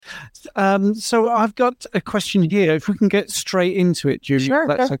So I've got a question here. If we can get straight into it, Julie, Sure,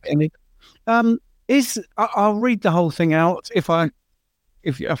 that's sure. okay. I'll read the whole thing out if I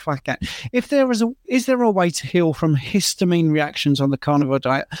can. Is there a way to heal from histamine reactions on the carnivore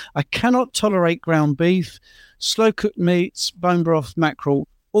diet? I cannot tolerate ground beef, slow cooked meats, bone broth, mackerel,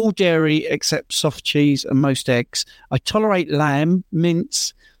 all dairy except soft cheese and most eggs. I tolerate lamb,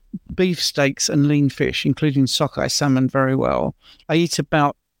 mince, beef steaks and lean fish, including sockeye salmon, very well. I eat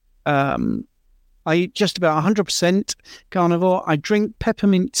just about 100% carnivore. I drink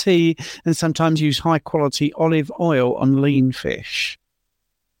peppermint tea and sometimes use high quality olive oil on lean fish.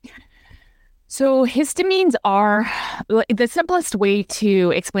 So histamines are the simplest way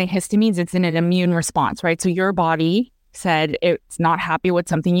to explain histamines. It's in an immune response, right? So your body said it's not happy with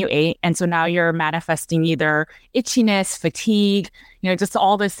something you ate. And so now you're manifesting either itchiness, fatigue, just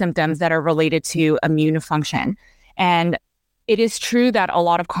all the symptoms that are related to immune function. And it is true that a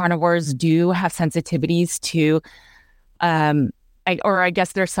lot of carnivores do have sensitivities to, I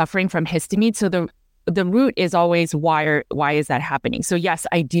guess they're suffering from histamine. So the root is always why is that happening? So yes,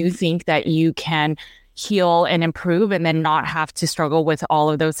 I do think that you can heal and improve and then not have to struggle with all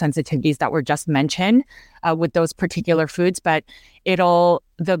of those sensitivities that were just mentioned with those particular foods. But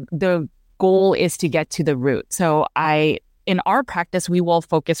the goal is to get to the root. So in our practice, we will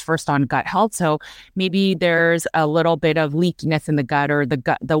focus first on gut health. So maybe there's a little bit of leakiness in the gut, or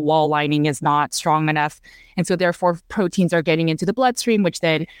the wall lining is not strong enough. And so therefore proteins are getting into the bloodstream, which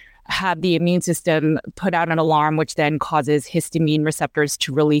then have the immune system put out an alarm, which then causes histamine receptors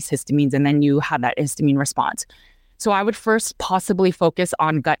to release histamines, and then you have that histamine response. So I would first possibly focus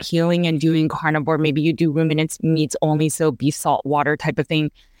on gut healing and doing carnivore. Maybe you do ruminant meats only, so beef, salt, water type of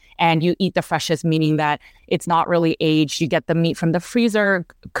thing. And you eat the freshest, meaning that it's not really aged. You get the meat from the freezer,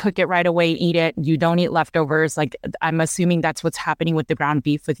 cook it right away, eat it. You don't eat leftovers. Like, I'm assuming that's what's happening with the ground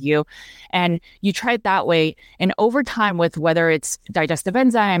beef with you. And you try it that way. And over time, with whether it's digestive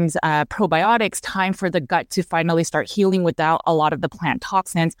enzymes, probiotics, time for the gut to finally start healing without a lot of the plant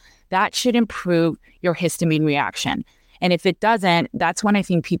toxins, that should improve your histamine reaction. And if it doesn't, that's when I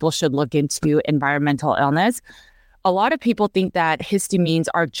think people should look into environmental illness. A lot of people think that histamines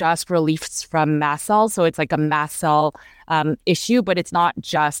are just released from mast cells. So it's like a mast cell issue, but it's not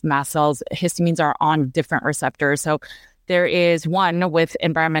just mast cells. Histamines are on different receptors. So there is one with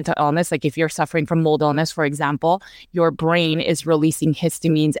environmental illness, like if you're suffering from mold illness, for example, your brain is releasing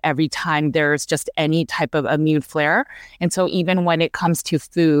histamines every time there's just any type of immune flare. And so even when it comes to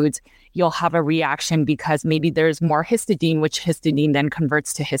foods, you'll have a reaction because maybe there's more histidine, which histidine then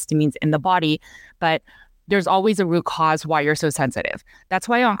converts to histamines in the body. But there's always a root cause why you're so sensitive. That's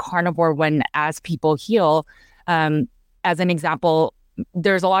why on carnivore, as people heal, as an example,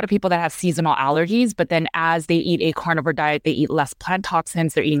 there's a lot of people that have seasonal allergies, but then as they eat a carnivore diet, they eat less plant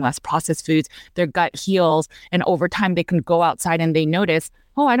toxins, they're eating less processed foods, their gut heals, and over time they can go outside and they notice,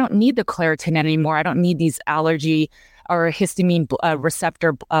 oh, I don't need the Claritin anymore. I don't need these allergy or histamine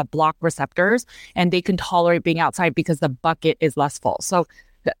receptor block receptors, and they can tolerate being outside because the bucket is less full. So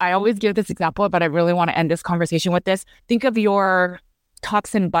I always give this example, but I really want to end this conversation with this. Think of your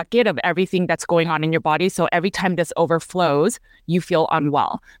toxin bucket of everything that's going on in your body. So every time this overflows, you feel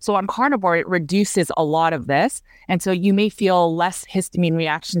unwell. So on carnivore, it reduces a lot of this. And so you may feel less histamine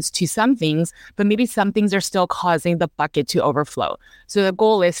reactions to some things, but maybe some things are still causing the bucket to overflow. So the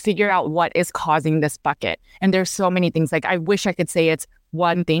goal is figure out what is causing this bucket. And there's so many things. Like, I wish I could say it's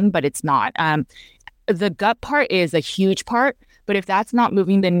one thing, but it's not. The gut part is a huge part. But if that's not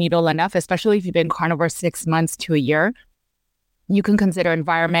moving the needle enough, especially if you've been carnivore 6 months to a year, you can consider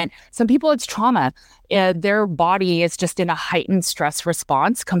environment. Some people, it's trauma. Their body is just in a heightened stress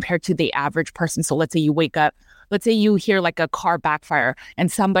response compared to the average person. So let's say you wake up, let's say you hear like a car backfire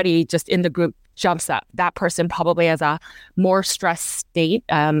and somebody just in the group jumps up. That person probably has a more stress state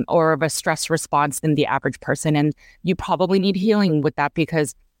or of a stress response than the average person. And you probably need healing with that,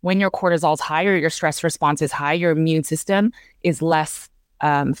 because when your cortisol is higher, your stress response is high, your immune system is less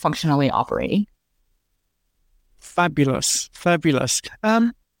functionally operating. Fabulous.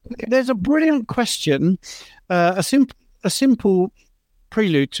 There's a brilliant question, a simple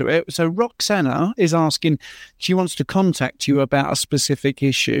prelude to it. So Roxana is asking, she wants to contact you about a specific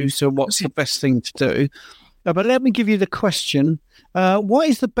issue. So what's the best thing to do? But let me give you the question. What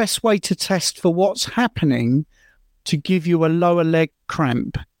is the best way to test for what's happening to give you a lower leg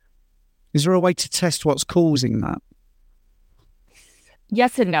cramp? Is there a way to test what's causing that?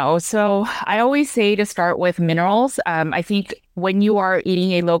 Yes and no. So I always say to start with minerals. I think when you are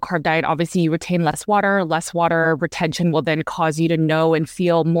eating a low carb diet, obviously you retain less water. Less water retention will then cause you to know and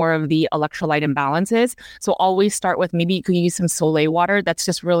feel more of the electrolyte imbalances. So always start with, maybe you can use some Soleil water. That's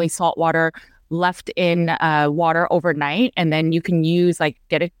just really salt water left in water overnight. And then you can use, like,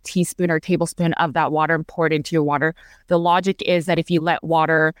 get a teaspoon or tablespoon of that water and pour it into your water. The logic is that if you let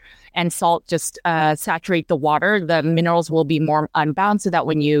water and salt just saturate the water, the minerals will be more unbound, so that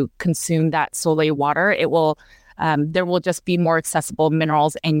when you consume that Soleil water, it will there will just be more accessible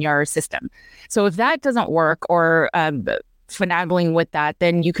minerals in your system. So if that doesn't work, or finagling with that,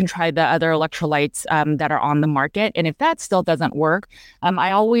 then you can try the other electrolytes that are on the market. And if that still doesn't work,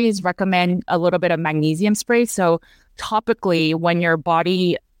 I always recommend a little bit of magnesium spray. So topically, when your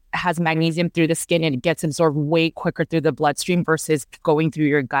body has magnesium through the skin, and it gets absorbed way quicker through the bloodstream versus going through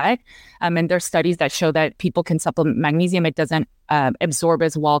your gut. And there's studies that show that people can supplement magnesium. It doesn't absorb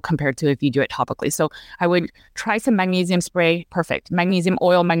as well compared to if you do it topically. So I would try some magnesium spray. Perfect. Magnesium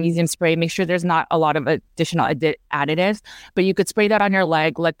oil, magnesium spray. Make sure there's not a lot of additional additives, but you could spray that on your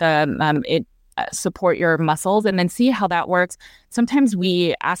leg, let it support your muscles, and then see how that works. Sometimes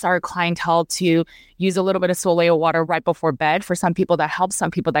we ask our clientele to use a little bit of Soleil water right before bed. For some people that helps, some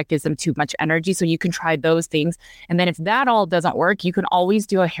people that gives them too much energy. So you can try those things. And then if that all doesn't work, you can always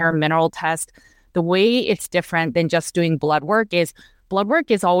do a hair mineral test. The way it's different than just doing blood work is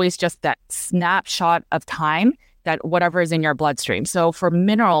always just that snapshot of time, that whatever is in your bloodstream. So for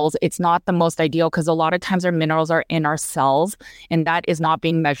minerals, it's not the most ideal, because a lot of times our minerals are in our cells, and that is not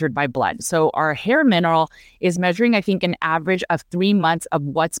being measured by blood. So our hair mineral is measuring, I think, an average of 3 months of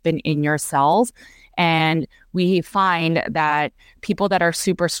what's been in your cells. And we find that people that are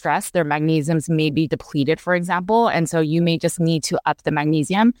super stressed, their magnesiums may be depleted, for example. And so you may just need to up the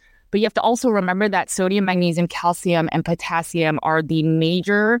magnesium. But you have to also remember that sodium, magnesium, calcium, and potassium are the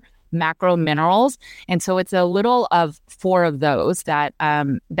major macro minerals. And so it's a little of 4 of those that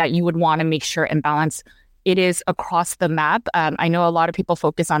you would want to make sure and balance. It is across the map. I know a lot of people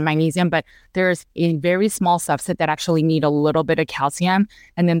focus on magnesium, but there's a very small subset that actually need a little bit of calcium.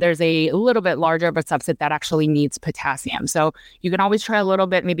 And then there's a little bit larger of a subset that actually needs potassium. So you can always try a little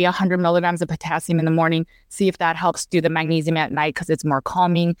bit, maybe 100 milligrams of potassium in the morning, see if that helps. Do the magnesium at night, because it's more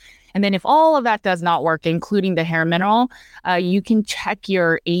calming. And then if all of that does not work, including the hair mineral, you can check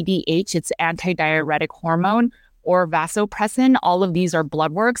your ADH, it's antidiuretic hormone, or vasopressin. All of these are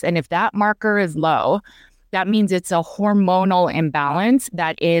blood works. And if that marker is low, that means it's a hormonal imbalance.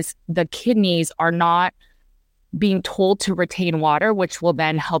 That is, the kidneys are not being told to retain water, which will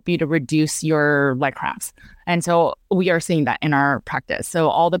then help you to reduce your leg cramps. And so we are seeing that in our practice. So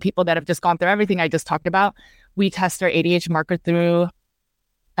all the people that have just gone through everything I just talked about, we test their ADH marker through.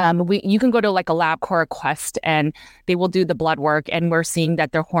 You can go to like a LabCorp Quest, and they will do the blood work, and we're seeing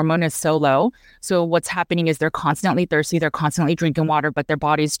that their hormone is so low. So what's happening is they're constantly thirsty, they're constantly drinking water, but their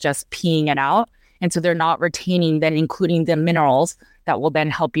body's just peeing it out. And so they're not retaining, then including the minerals that will then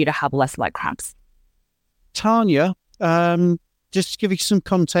help you to have less leg cramps. Tanya, just to give you some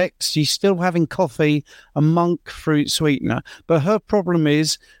context, she's still having coffee, a monk fruit sweetener, but her problem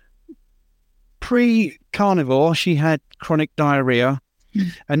is pre-carnivore, she had chronic diarrhea.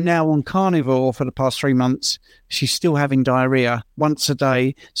 And now on carnivore for the past 3 months, she's still having diarrhea once a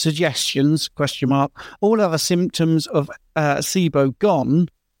day. Suggestions, ? All other symptoms of SIBO gone,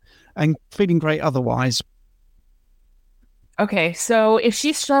 and feeling great otherwise. Okay, so if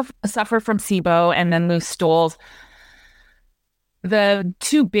she suffer from SIBO and then loose stools, the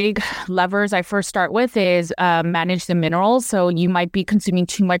 2 big levers I first start with is manage the minerals. So you might be consuming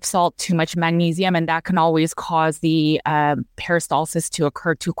too much salt, too much magnesium, and that can always cause the peristalsis to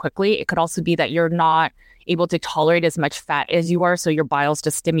occur too quickly. It could also be that you're not able to tolerate as much fat as you are, so your bile's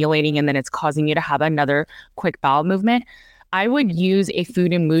just stimulating, and then it's causing you to have another quick bowel movement. I would use a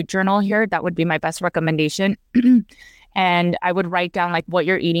food and mood journal here. That would be my best recommendation. And I would write down like what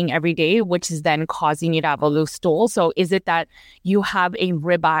you're eating every day, which is then causing you to have a loose stool. So is it that you have a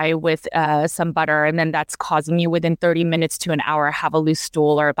ribeye with some butter, and then that's causing you within 30 minutes to an hour have a loose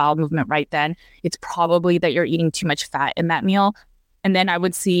stool or a bowel movement right then? It's probably that you're eating too much fat in that meal. And then I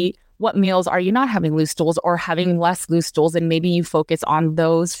would see, what meals are you not having loose stools or having less loose stools? And maybe you focus on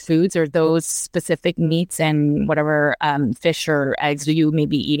those foods or those specific meats and whatever fish or eggs you may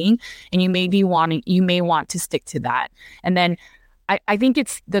be eating. And you may want to stick to that. And then I think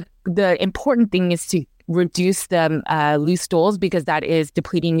it's the important thing is to reduce the loose stools, because that is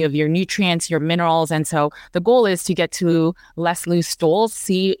depleting of your nutrients, your minerals. And so the goal is to get to less loose stools.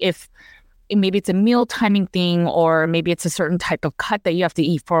 See if maybe it's a meal timing thing, or maybe it's a certain type of cut that you have to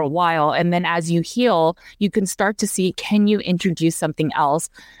eat for a while. And then as you heal, you can start to see, can you introduce something else?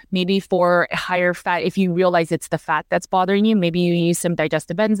 Maybe for higher fat, if you realize it's the fat that's bothering you, maybe you use some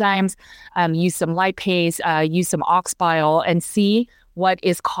digestive enzymes, use some lipase, use some ox bile, and see what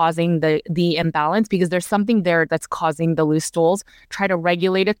is causing the imbalance, because there's something there that's causing the loose stools. Try to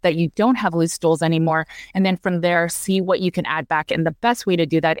regulate it that you don't have loose stools anymore. And then from there, see what you can add back. And the best way to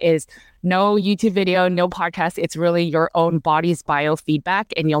do that is no YouTube video, no podcast. It's really your own body's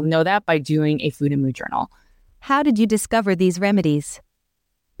biofeedback. And you'll know that by doing a food and mood journal. How did you discover these remedies?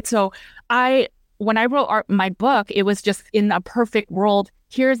 So when I wrote my book, it was just in a perfect world.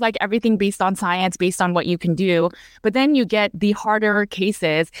 Here's like everything based on science, based on what you can do. But then you get the harder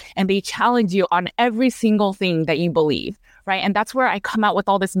cases and they challenge you on every single thing that you believe, right? And that's where I come out with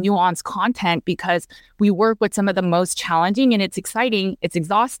all this nuanced content, because we work with some of the most challenging, and it's exciting, it's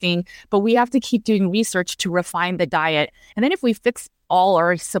exhausting, but we have to keep doing research to refine the diet. And then if we fix all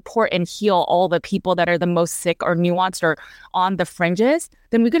or support and heal all the people that are the most sick or nuanced or on the fringes,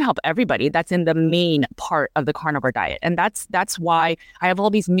 then we can help everybody that's in the main part of the carnivore diet. And that's why I have all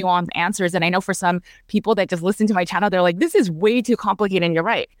these nuanced answers. And I know for some people that just listen to my channel, they're like, this is way too complicated. And you're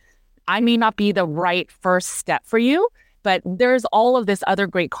right. I may not be the right first step for you, but there's all of this other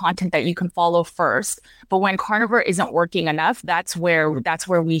great content that you can follow first. But when carnivore isn't working enough, that's where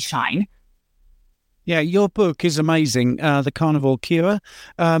we shine. Yeah, your book is amazing, The Carnivore Cure.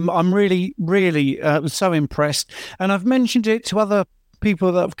 I'm really, really so impressed. And I've mentioned it to other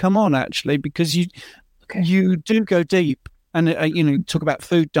people that have come on, actually, because you do go deep and, talk about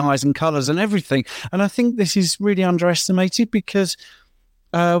food dyes and colours and everything. And I think this is really underestimated, because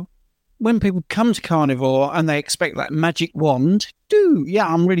when people come to carnivore and they expect that magic wand,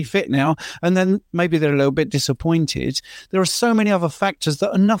 I'm really fit now, and then maybe they're a little bit disappointed. There are so many other factors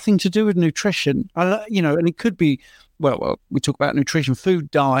that are nothing to do with nutrition, and it could be, well, we talk about nutrition, food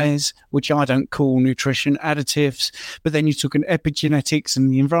dyes, which I don't call nutrition, additives, but then you talk in epigenetics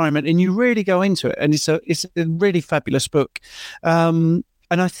and the environment, and you really go into it, and it's a really fabulous book. And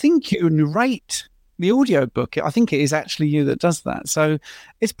I think you narrate the audio book. I think it is actually you that does that. So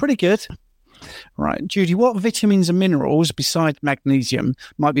it's pretty good. Right. Judy, what vitamins and minerals besides magnesium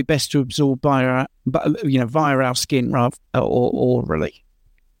might be best to absorb via our skin or orally?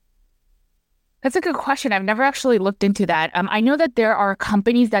 That's a good question. I've never actually looked into that. I know that there are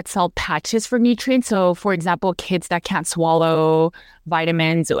companies that sell patches for nutrients. So, for example, kids that can't swallow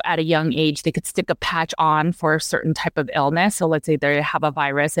vitamins at a young age, they could stick a patch on for a certain type of illness. So let's say they have a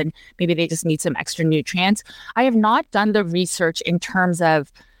virus and maybe they just need some extra nutrients. I have not done the research in terms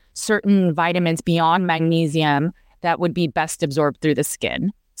of certain vitamins beyond magnesium that would be best absorbed through the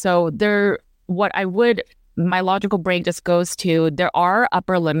skin. So my logical brain just goes to, there are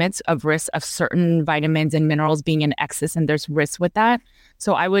upper limits of risk of certain vitamins and minerals being in excess, and there's risk with that.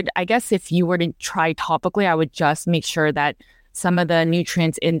 So I guess if you were to try topically, I would just make sure that some of the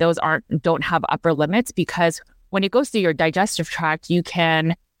nutrients in those don't have upper limits, because when it goes through your digestive tract,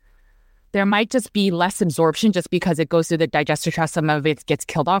 there might just be less absorption just because it goes through the digestive tract. Some of it gets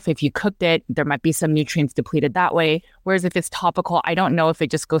killed off. If you cooked it, there might be some nutrients depleted that way. Whereas if it's topical, I don't know if it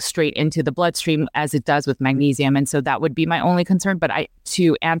just goes straight into the bloodstream as it does with magnesium. And so that would be my only concern. But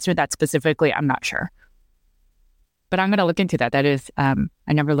to answer that specifically, I'm not sure. But I'm going to look into that. That is, I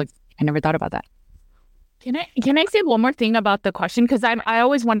never thought about that. Can I say one more thing about the question? Because I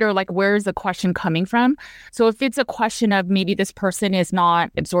always wonder, like, where is the question coming from? So if it's a question of maybe this person is not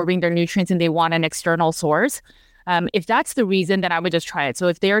absorbing their nutrients and they want an external source, if that's the reason, then I would just try it. So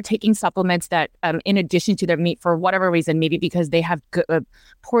if they are taking supplements that, in addition to their meat for whatever reason, maybe because they have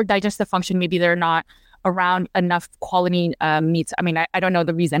poor digestive function, maybe they're not around enough quality meats. I mean, I don't know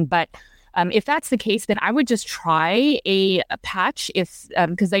the reason, but if that's the case, then I would just try a patch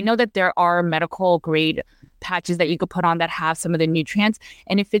because I know that there are medical grade patches that you could put on that have some of the nutrients.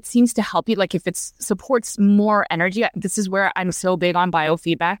 And if it seems to help you, like if it supports more energy, this is where I'm so big on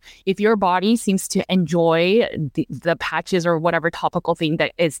biofeedback. If your body seems to enjoy the patches or whatever topical thing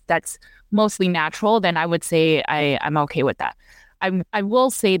that's mostly natural, then I would say I'm okay with that. I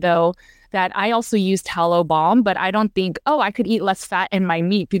will say, though, that I also use tallow balm, but I don't think, I could eat less fat in my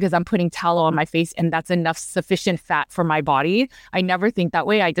meat because I'm putting tallow on my face and that's enough sufficient fat for my body. I never think that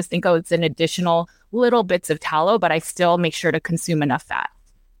way. I just think, it's an additional little bits of tallow, but I still make sure to consume enough fat.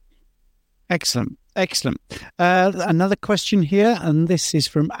 Excellent. Another question here, and this is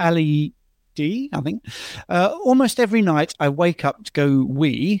from Ali D, I think. Almost every night I wake up to go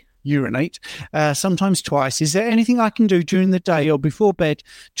urinate, sometimes twice. Is there anything I can do during the day or before bed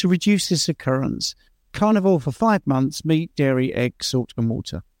to reduce this occurrence? Carnivore for 5 months, meat, dairy, egg, salt and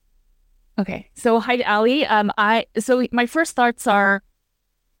water. Okay. So hi, Ali. So my first thoughts are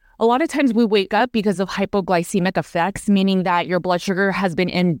a lot of times we wake up because of hypoglycemic effects, meaning that your blood sugar has been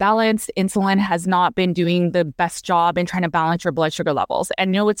imbalanced. Insulin has not been doing the best job in trying to balance your blood sugar levels.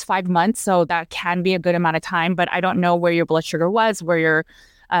 And no, it's 5 months, so that can be a good amount of time, but I don't know where your blood sugar was, where your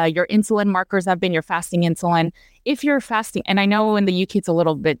insulin markers have been, your fasting insulin. If you're fasting, and I know in the UK it's a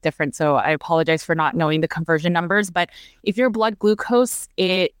little bit different, so I apologize for not knowing the conversion numbers, but if your blood glucose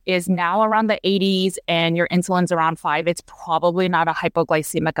it is now around the 80s and your insulin's around 5, it's probably not a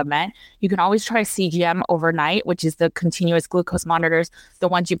hypoglycemic event. You can always try CGM overnight, which is the continuous glucose monitors, the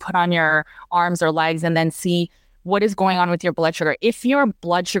ones you put on your arms or legs, and then see what is going on with your blood sugar. If your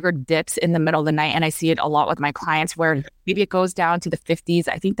blood sugar dips in the middle of the night, and I see it a lot with my clients where maybe it goes down to the 50s,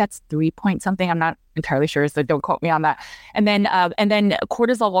 I think that's 3 point something. I'm not entirely sure, so don't quote me on that. And then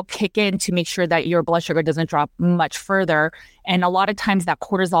cortisol will kick in to make sure that your blood sugar doesn't drop much further. And a lot of times that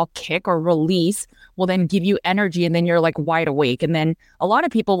cortisol kick or release will then give you energy, and then you're like wide awake. And then a lot of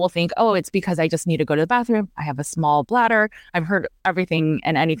people will think, oh, it's because I just need to go to the bathroom. I have a small bladder. I've heard everything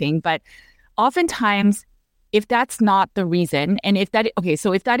and anything, but oftentimes, if that's not the reason, and if that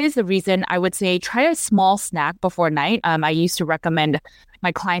is the reason, I would say try a small snack before night. I used to recommend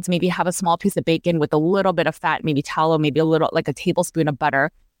my clients maybe have a small piece of bacon with a little bit of fat, maybe tallow, maybe a little, like a tablespoon of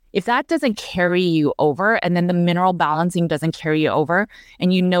butter. If that doesn't carry you over, and then the mineral balancing doesn't carry you over,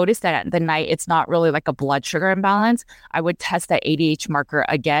 and you notice that at the night it's not really like a blood sugar imbalance, I would test that ADH marker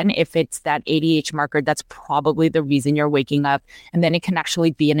again. If it's that ADH marker, that's probably the reason you're waking up. And then it can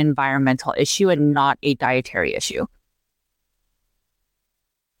actually be an environmental issue and not a dietary issue.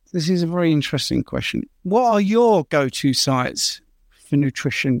 This is a very interesting question. What are your go-to sites for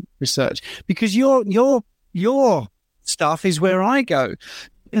nutrition research? Because your stuff is where I go.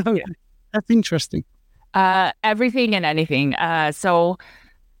 Oh, yeah. That's interesting. Everything and anything. So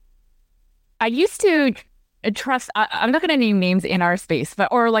I used to trust, I'm not going to name names in our space,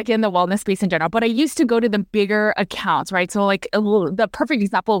 or like in the wellness space in general, but I used to go to the bigger accounts, right? So like the perfect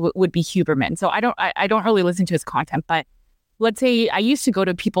example would be Huberman. So I don't really listen to his content, but let's say I used to go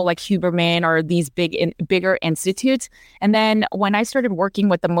to people like Huberman or these bigger institutes. And then when I started working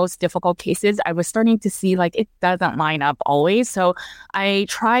with the most difficult cases, I was starting to see like it doesn't line up always. So I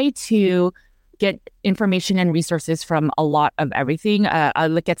try to get information and resources from a lot of everything. I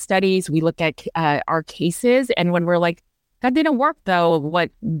look at studies, we look at our cases. And when we're like, that didn't work though,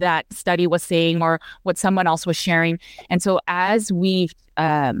 what that study was saying or what someone else was sharing. And so as we've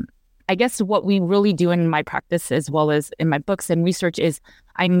I guess what we really do in my practice as well as in my books and research is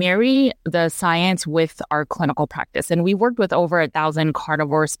I marry the science with our clinical practice. And we worked with over 1,000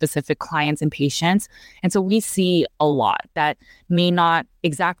 carnivore specific clients and patients. And so we see a lot that may not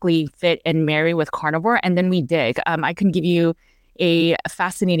exactly fit and marry with carnivore. And then we dig. I can give you a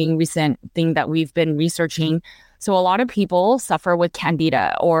fascinating recent thing that we've been researching. So a lot of people suffer with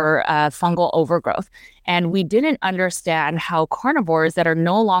candida or fungal overgrowth. And we didn't understand how carnivores that are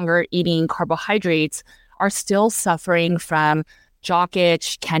no longer eating carbohydrates are still suffering from jock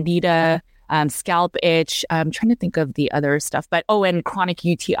itch, candida, scalp itch. I'm trying to think of the other stuff, and chronic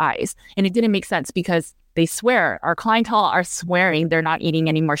UTIs. And it didn't make sense because they swear, our clientele are swearing they're not eating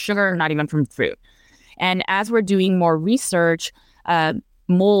any more sugar, not even from fruit. And as we're doing more research,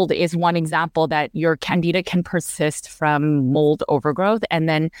 mold is one example that your candida can persist from mold overgrowth. And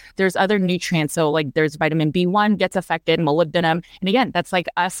then there's other nutrients. So like there's vitamin B1 gets affected, molybdenum. And again, that's like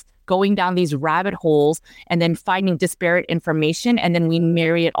us going down these rabbit holes and then finding disparate information. And then we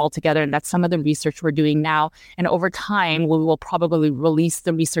marry it all together. And that's some of the research we're doing now. And over time, we will probably release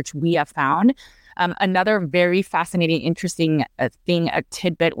the research we have found. Another very fascinating, interesting thing, a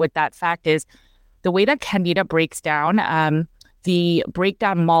tidbit with that fact is the way that candida breaks down, the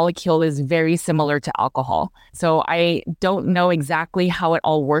breakdown molecule is very similar to alcohol. So I don't know exactly how it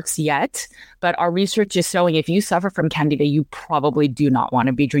all works yet, but our research is showing if you suffer from candida, you probably do not want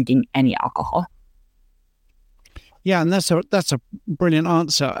to be drinking any alcohol. Yeah, and that's a brilliant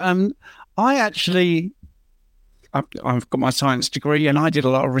answer. I've got my science degree and I did a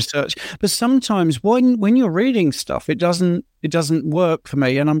lot of research, but sometimes when you're reading stuff, it doesn't work for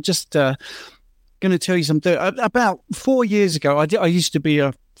me. And I'm just going to tell you something. About 4 years ago, I used to be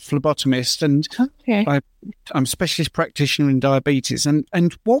a phlebotomist, and I'm a specialist practitioner in diabetes.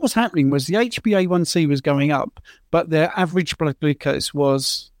 And what was happening was the HbA1c was going up, but their average blood glucose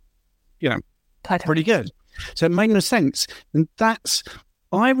was, pretty good. So it made no sense. And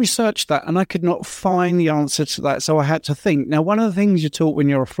I researched that, and I could not find the answer to that. So I had to think. Now, one of the things you're taught when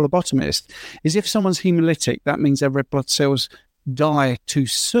you're a phlebotomist is if someone's hemolytic, that means their red blood cells die too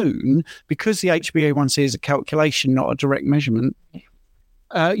soon, because the HbA1c is a calculation, not a direct measurement.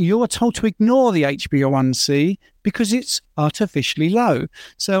 you're told to ignore the HbA1c because it's artificially low.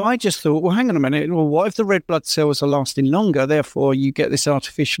 So I just thought, well, hang on a minute. Well, what if the red blood cells are lasting longer? Therefore, you get this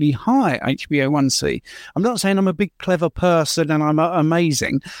artificially high HbA1c. I'm not saying I'm a big, clever person and I'm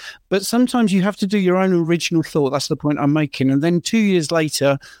amazing, but sometimes you have to do your own original thought. That's the point I'm making. And then 2 years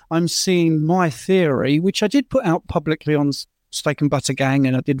later, I'm seeing my theory, which I did put out publicly on Steak and Butter Gang,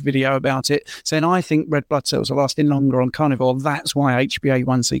 and I did video about it, saying I think red blood cells are lasting longer on carnivore. That's why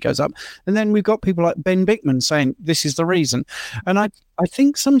HbA1c goes up. And then we've got people like Ben Bickman saying this is the reason. And I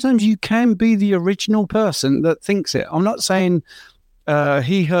think sometimes you can be the original person that thinks it. I'm not saying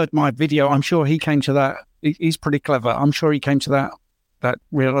he heard my video. I'm sure he came to that. He's pretty clever. I'm sure he came to that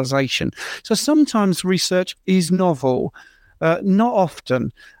realization. So sometimes research is novel, not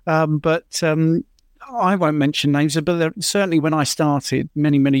often, but I won't mention names, but certainly when I started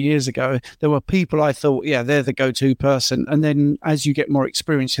many, many years ago, there were people I thought, yeah, they're the go-to person. And then as you get more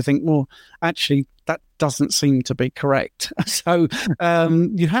experience, you think, well, actually, that doesn't seem to be correct. So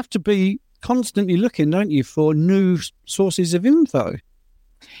you have to be constantly looking, don't you, for new sources of info.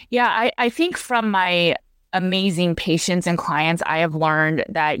 Yeah, I think from my amazing patients and clients, I have learned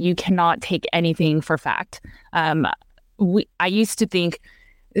that you cannot take anything for fact. I used to think,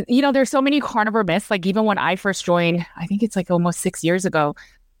 there's so many carnivore myths. Like even when I first joined, I think it's like almost 6 years ago,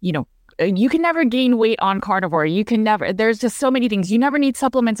 you can never gain weight on carnivore. There's just so many things. You never need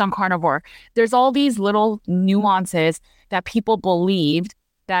supplements on carnivore. There's all these little nuances that people believed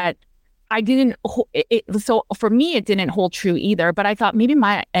that I didn't. So for me, it didn't hold true either. But I thought maybe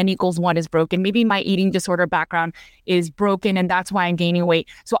my N=1 is broken. Maybe my eating disorder background is broken, and that's why I'm gaining weight.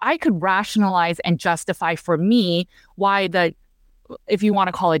 So I could rationalize and justify for me why if you want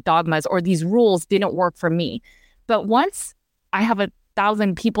to call it dogmas or these rules didn't work for me. But once I have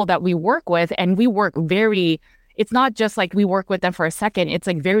 1,000 people that we work with, and we work it's not just like we work with them for a second, it's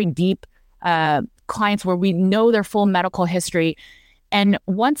like very deep clients where we know their full medical history. And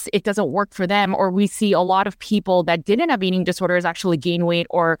once it doesn't work for them, or we see a lot of people that didn't have eating disorders actually gain weight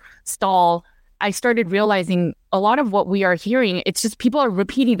or stall, I started realizing a lot of what we are hearing, it's just people are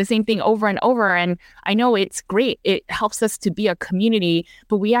repeating the same thing over and over. And I know it's great. It helps us to be a community,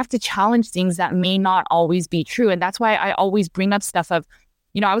 but we have to challenge things that may not always be true. And that's why I always bring up stuff of,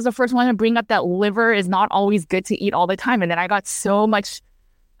 I was the first one to bring up that liver is not always good to eat all the time. And then I got so much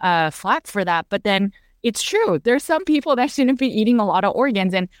flack for that. But then it's true. There's some people that shouldn't be eating a lot of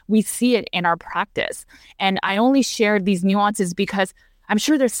organs, and we see it in our practice. And I only shared these nuances because I'm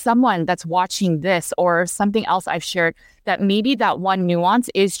sure there's someone that's watching this or something else I've shared that maybe that one nuance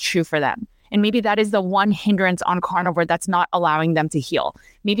is true for them. And maybe that is the one hindrance on carnivore that's not allowing them to heal.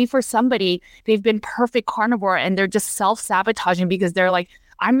 Maybe for somebody, they've been perfect carnivore and they're just self-sabotaging because they're like,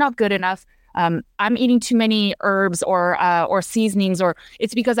 I'm not good enough. I'm eating too many herbs or seasonings, or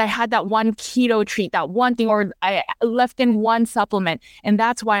it's because I had that one keto treat, that one thing, or I left in one supplement, and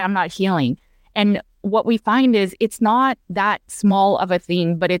that's why I'm not healing. And what we find is it's not that small of a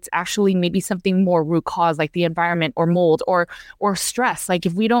thing, but it's actually maybe something more root cause, like the environment or mold or stress. Like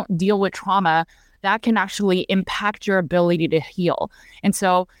if we don't deal with trauma, that can actually impact your ability to heal. And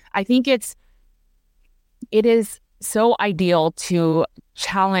so I think it is so ideal to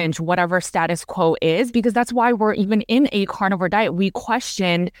challenge whatever status quo is, because that's why we're even in a carnivore diet. We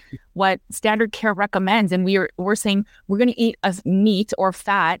questioned what standard care recommends, and we're saying we're going to eat a meat or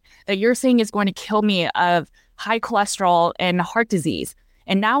fat that you're saying is going to kill me of high cholesterol and heart disease.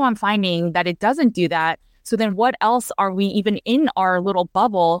 And now I'm finding that it doesn't do that. So then what else are we even in our little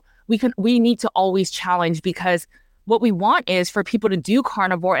bubble? We need to always challenge, because what we want is for people to do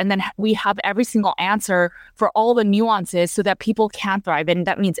carnivore, and then we have every single answer for all the nuances so that people can thrive. And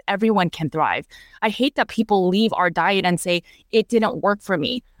that means everyone can thrive. I hate that people leave our diet and say, it didn't work for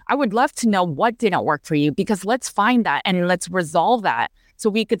me. I would love to know what didn't work for you, because let's find that and let's resolve that so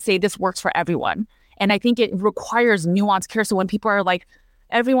we could say this works for everyone. And I think it requires nuanced care. So when people are like,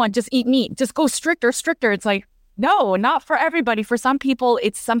 everyone just eat meat, just go stricter, it's like, no, not for everybody. For some people,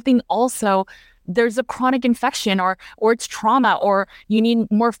 it's something also. There's a chronic infection or it's trauma, or you need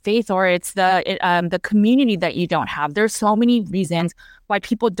more faith, or it's the community that you don't have. There's so many reasons why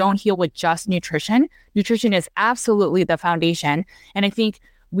people don't heal with just nutrition. Nutrition is absolutely the foundation. And I think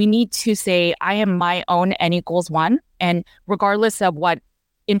we need to say, I am my own N=1. And regardless of what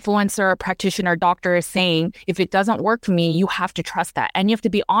influencer, practitioner, doctor is saying, if it doesn't work for me, you have to trust that. And you have to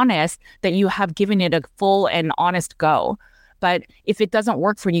be honest that you have given it a full and honest go. But if it doesn't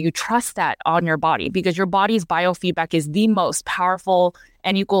work for you, you trust that on your body, because your body's biofeedback is the most powerful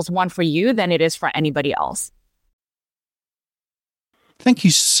N=1 for you than it is for anybody else. Thank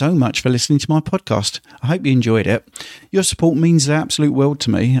you so much for listening to my podcast. I hope you enjoyed it. Your support means the absolute world to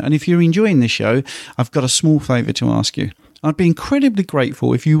me, and if you're enjoying this show, I've got a small favour to ask you. I'd be incredibly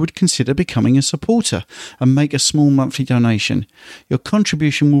grateful if you would consider becoming a supporter and make a small monthly donation. Your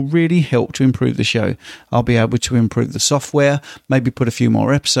contribution will really help to improve the show. I'll be able to improve the software, maybe put a few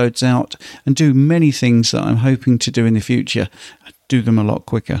more episodes out, and do many things that I'm hoping to do in the future. Do them a lot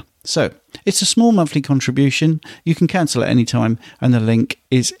quicker. So, it's a small monthly contribution. You can cancel at any time, and the link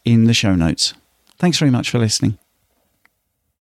is in the show notes. Thanks very much for listening.